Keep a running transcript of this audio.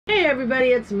everybody,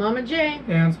 it's Mama J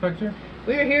and Spectre.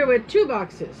 We're here with two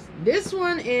boxes. This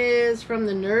one is from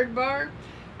the Nerd Bar.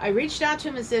 I reached out to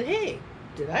him and said, hey,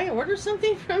 did I order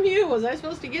something from you? Was I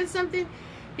supposed to get something?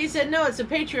 He said, no, it's a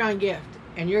Patreon gift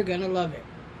and you're gonna love it.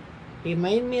 He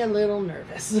made me a little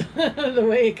nervous the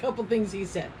way a couple things he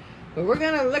said, but we're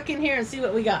gonna look in here and see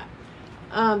what we got.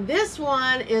 This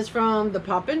one is from the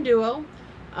Poppin' Duo.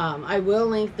 I will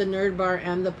link the Nerd Bar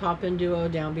and the Poppin' Duo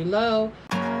down below.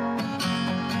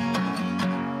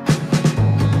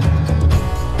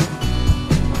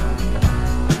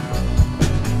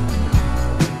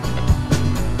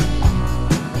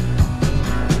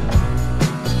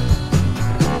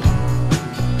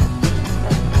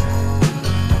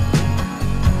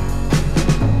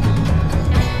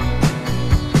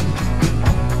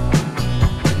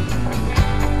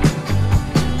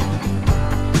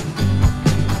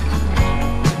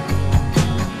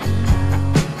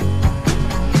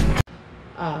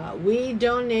 We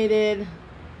donated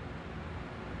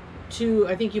to,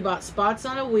 I think you bought spots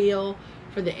on a wheel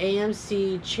for the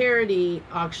AMC charity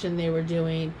auction they were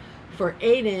doing for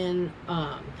Aiden,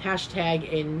 hashtag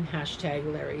Aiden,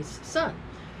 hashtag Larry's son.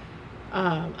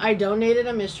 I donated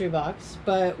a mystery box,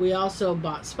 but we also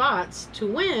bought spots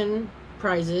to win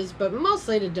prizes, but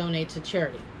mostly to donate to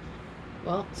charity.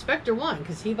 Well, Spectre won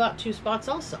because he bought 2 spots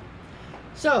also.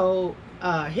 So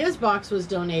his box was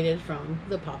donated from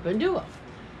the Poppin' Duo.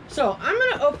 So I'm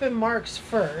going to open Mark's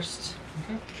first.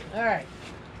 Okay. All right.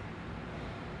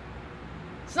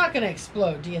 It's not going to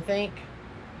explode, do you think?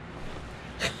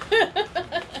 All right.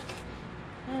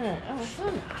 Oh, no.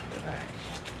 All right.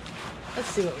 Let's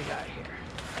see what we got here.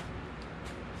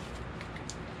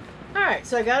 All right.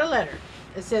 So I got a letter.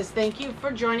 It says, thank you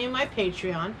for joining my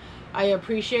Patreon. I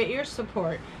appreciate your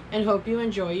support and hope you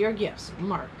enjoy your gifts.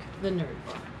 Mark, the Nerd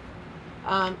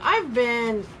Bar. I've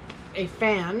been a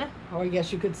fan, or I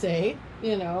guess you could say,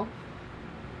 you know,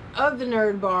 of the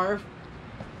Nerd Bar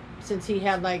since he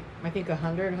had like, I think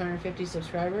 150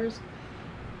 subscribers.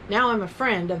 Now I'm a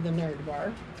friend of the Nerd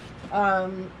Bar.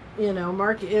 You know,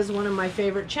 Mark is one of my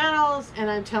favorite channels, and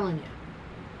I'm telling you,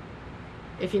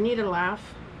 if you need a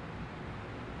laugh,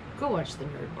 go watch the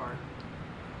Nerd Bar.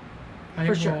 I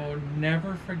will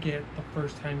never forget the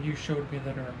first time you showed me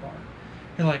the Nerd Bar.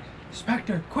 You're like,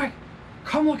 Spectre, quick,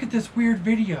 come look at this weird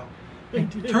video. And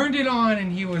turned it on,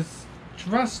 and he was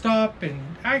dressed up and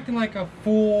acting like a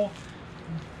fool.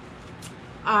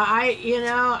 You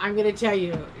know, I'm going to tell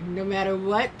you, no matter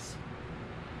what,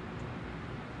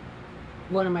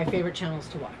 one of my favorite channels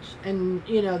to watch. And,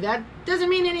 you know, that doesn't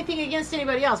mean anything against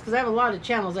anybody else, because I have a lot of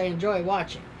channels I enjoy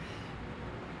watching.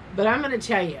 But I'm going to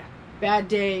tell you, bad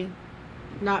day,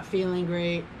 not feeling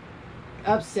great,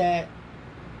 upset.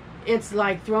 It's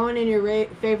like throwing in your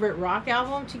favorite rock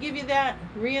album to give you that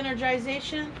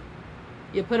re-energization.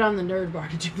 You put on the Nerd Bar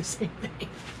to do the same thing.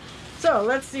 So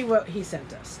let's see what he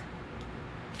sent us.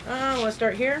 Want to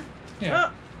start here? Yeah.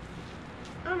 Oh,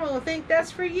 I'm going to think that's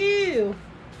for you.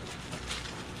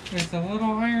 It's a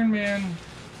little Iron Man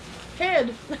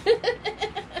head.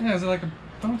 Yeah, is it like a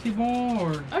bouncy ball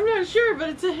or? I'm not sure, but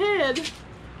it's a head.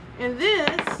 And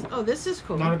this, oh, this is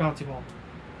cool. Not a bouncy ball.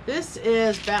 This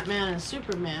is Batman and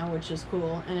Superman, which is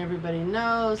cool, and everybody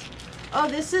knows. Oh,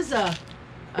 this is a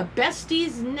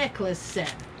Besties necklace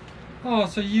set. Oh,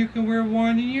 so you can wear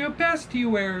one and your bestie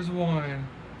wears one.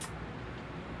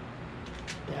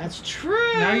 That's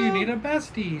true. Now you need a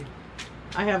bestie.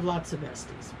 I have lots of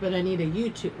besties, but I need a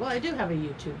YouTube. Well, I do have a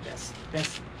YouTube Bessie?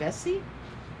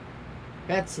 Betsy.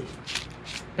 Betsy.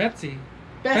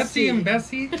 Betsy and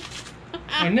Bessie?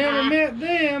 I never met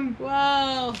them.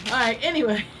 Wow. All right.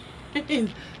 Anyway,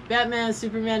 Batman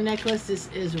Superman necklace. This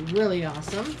is really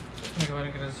awesome. I'm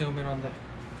gonna zoom in on the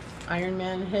Iron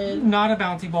Man head. Not a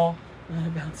bouncy ball. Not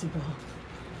a bouncy ball.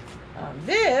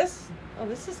 This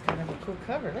is kind of a cool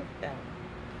cover. Look at that.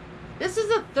 This is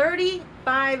a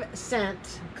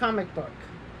 35-cent comic book.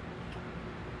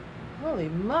 Holy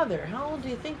mother! How old do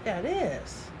you think that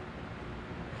is?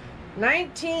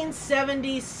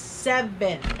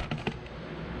 1977.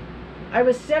 I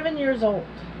was 7 years old.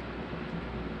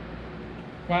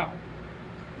 Wow.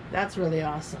 That's really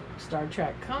awesome. Star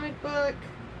Trek comic book.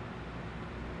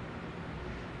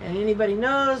 And anybody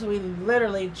knows, we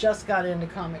literally just got into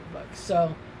comic books.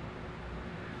 So,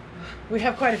 we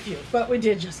have quite a few, but we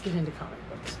did just get into comic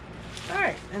books.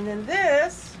 Alright, and then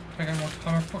this. I got more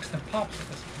comic books than Pops at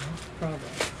this point. Probably.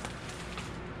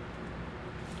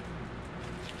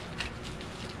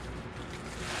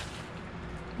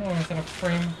 Oh, is that a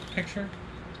frame picture?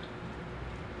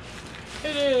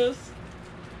 It is.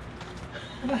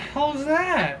 What the hell is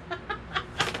that?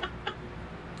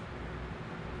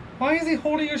 Why is he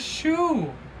holding a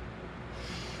shoe?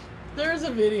 There's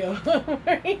a video.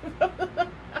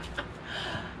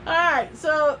 Alright,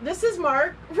 so this is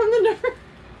Mark from the Nerd.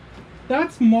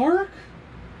 That's Mark?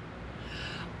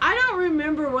 I don't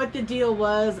remember what the deal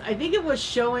was. I think it was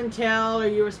show and tell, or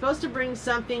you were supposed to bring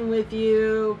something with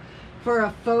you for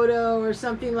a photo or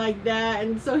something like that,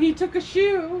 and so he took a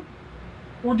shoe.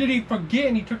 Or did he forget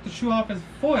and he took the shoe off his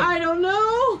foot? I don't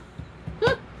know.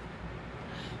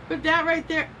 But that right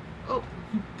there, oh,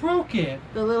 you broke it.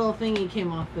 The little thingy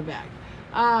came off the back.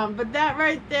 But that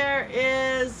right there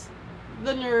is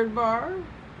the Nerd Bar.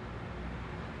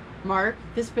 Mark,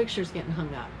 this picture's getting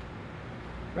hung up.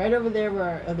 Right over there where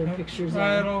our other pictures are.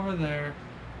 Right over there.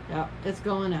 Yep, it's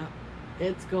going up.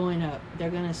 It's going up. They're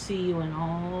going to see you in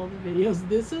all the videos.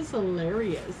 This is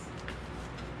hilarious.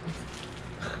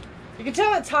 You can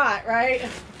tell it's hot, right?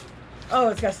 Oh,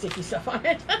 it's got sticky stuff on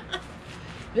it.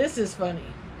 This is funny.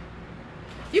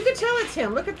 You can tell it's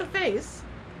him. Look at the face.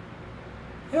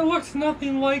 It looks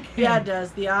nothing like him. Yeah, it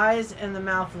does. The eyes and the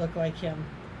mouth look like him.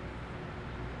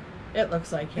 It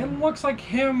looks like him. It looks like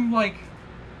him, like,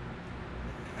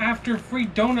 after Free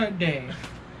Donut Day.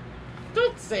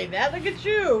 Don't say that. Look at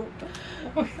you.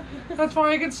 That's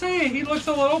why I can say it. He looks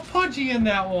a little pudgy in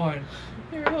that one.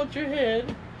 Here, hold your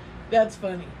head. That's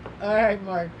funny. All right,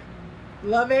 Mark.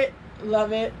 Love it,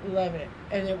 love it, love it.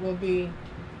 And it will be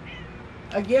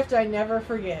a gift I never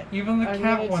forget. Even the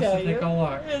cat wants to take a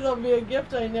look. It'll be a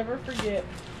gift I never forget.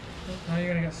 Now you're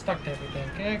going to get stuck to everything.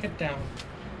 Okay, get down.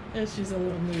 Yeah, she's a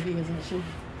little moody, isn't she?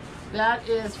 That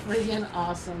is freaking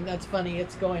awesome. That's funny.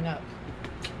 It's going up.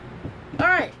 All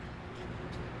right.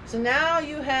 So now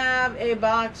you have a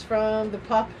box from the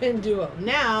Pop-In Duo.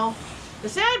 Now, the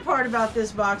sad part about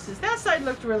this box is that side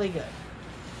looked really good.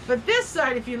 But this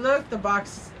side, if you look, the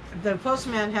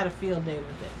postman had a field day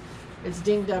with it. It's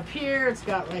dinged up here. It's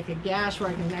got like a gash where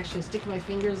I can actually stick my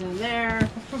fingers in there.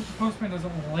 I suppose the postman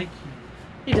doesn't like you.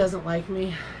 He doesn't like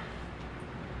me.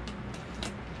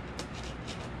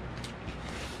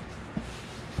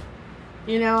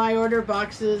 You know, I order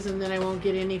boxes and then I won't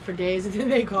get any for days, and then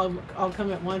they all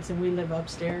come at once, and we live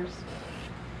upstairs.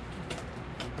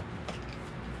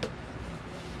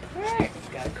 Alright,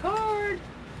 got a card.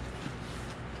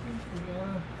 We got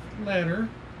a letter.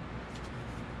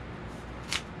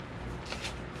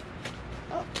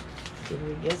 Oh, did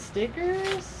we get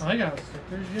stickers? I got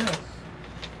stickers, yes.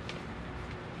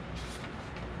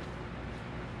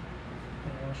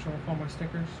 I want to show off all my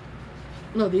stickers.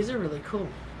 No, these are really cool.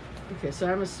 Okay,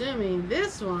 so I'm assuming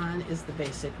this one is the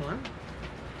basic one.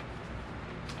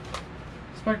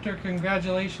 Spectre,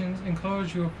 congratulations.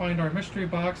 Enclosed, you will find our mystery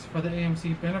box for the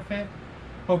AMC benefit.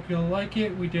 Hope you'll like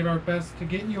it. We did our best to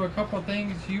get you a couple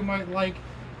things you might like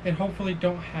and hopefully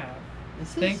don't have.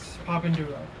 Thanks, Pop-In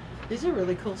Duo. These are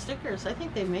really cool stickers. I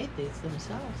think they made these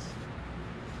themselves.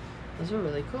 Those are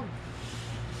really cool.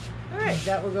 Alright,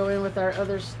 that will go in with our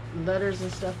other letters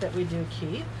and stuff that we do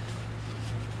keep.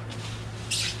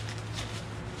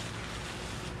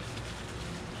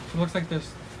 It looks like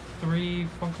there's 3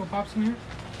 Funko Pops in here.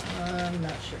 I'm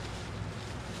not sure.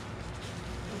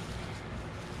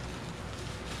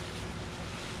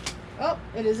 Oh,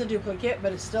 it is a duplicate,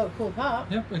 but it's still a cool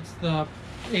pop. Yep, it's the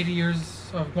 80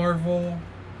 Years of Marvel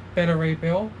Beta Ray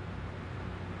Bill.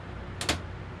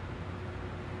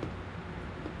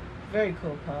 Very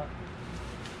cool pop.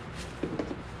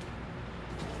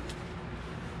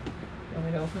 Want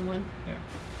me to open one? Yeah.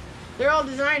 They're all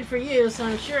designed for you, so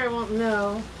I'm sure I won't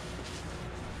know.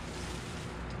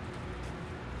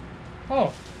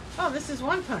 Oh. Oh, this is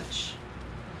One Punch.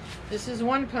 This is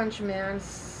One Punch Man.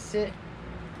 Saitama?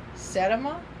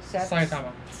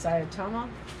 Saitama.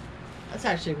 That's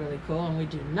actually really cool, and we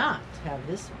do not have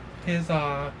this one. His,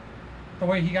 the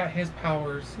way he got his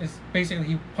powers is basically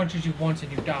he punches you once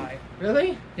and you die.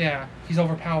 Really? Yeah, he's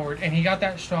overpowered, and he got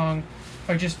that strong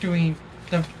by just doing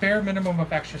the bare minimum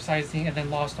of exercising and then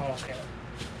lost all his hair.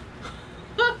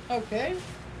 Okay.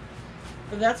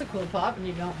 But that's a cool pop, and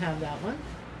you don't have that one.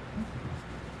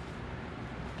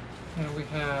 And we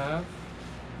have...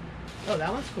 Oh,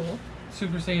 that one's cool.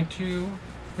 Super Saiyan 2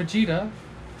 Vegeta.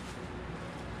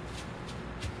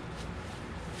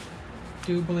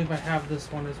 Do believe I have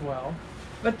this one as well.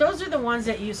 But those are the ones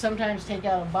that you sometimes take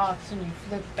out of a box and you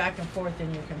flip back and forth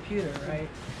in your computer, right?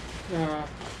 Yeah,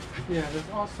 there's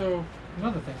also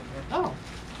another thing in here. Oh.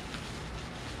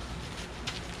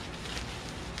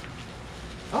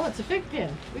 Oh, it's a fig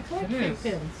pin. We collect fig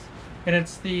pins. And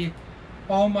it's the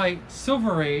All Might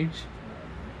Silver Age.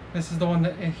 This is the one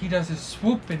that he does his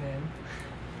swooping in.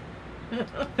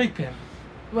 Fig pin.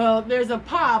 Well, there's a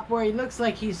pop where he looks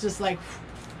like he's just like,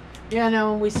 you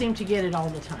know, we seem to get it all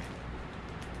the time.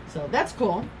 So that's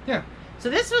cool. Yeah. So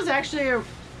this was actually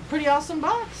pretty awesome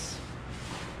box.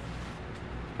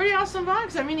 Pretty awesome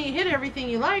box. I mean, he hit everything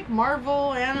you like.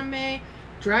 Marvel, anime,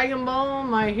 Dragon Ball,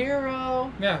 My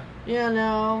Hero. Yeah. You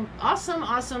know, awesome,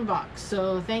 awesome box.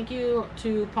 So thank you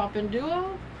to Pop and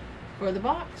Duo for the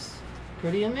box.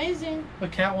 Pretty amazing. The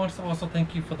cat wants to also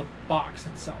thank you for the box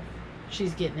itself.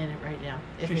 She's getting in it right now.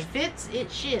 If it fits,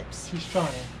 it ships. She's trying.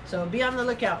 So be on the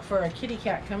lookout for a kitty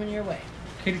cat coming your way.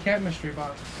 Kitty cat mystery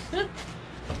box.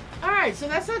 Alright, so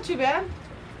that's not too bad.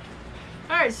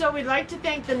 Alright, so we'd like to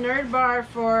thank the Nerd Bar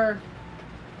for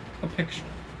a picture.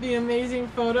 The amazing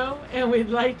photo. And we'd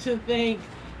like to thank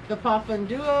the Pop and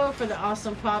Duo for the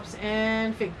awesome pops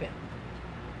and fig pen.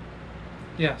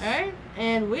 Yes. Alright,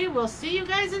 and we will see you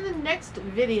guys in the next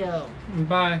video.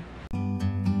 Bye.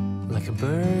 Like a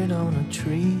bird on a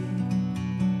tree,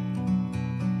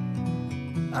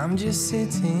 I'm just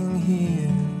sitting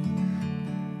here.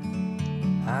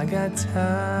 I got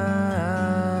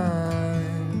time,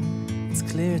 it's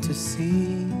clear to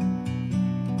see.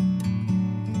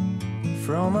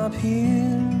 From up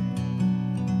here,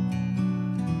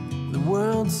 the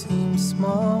world seems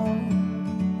small.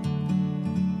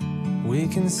 We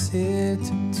can sit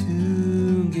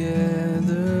together.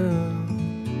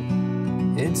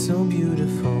 It's so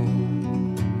beautiful,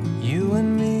 you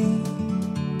and me.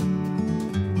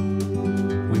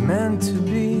 We meant to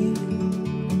be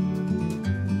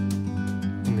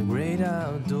in the great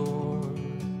outdoors.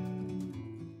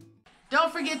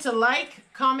 Don't forget to like,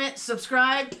 comment,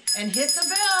 subscribe, and hit the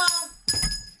bell.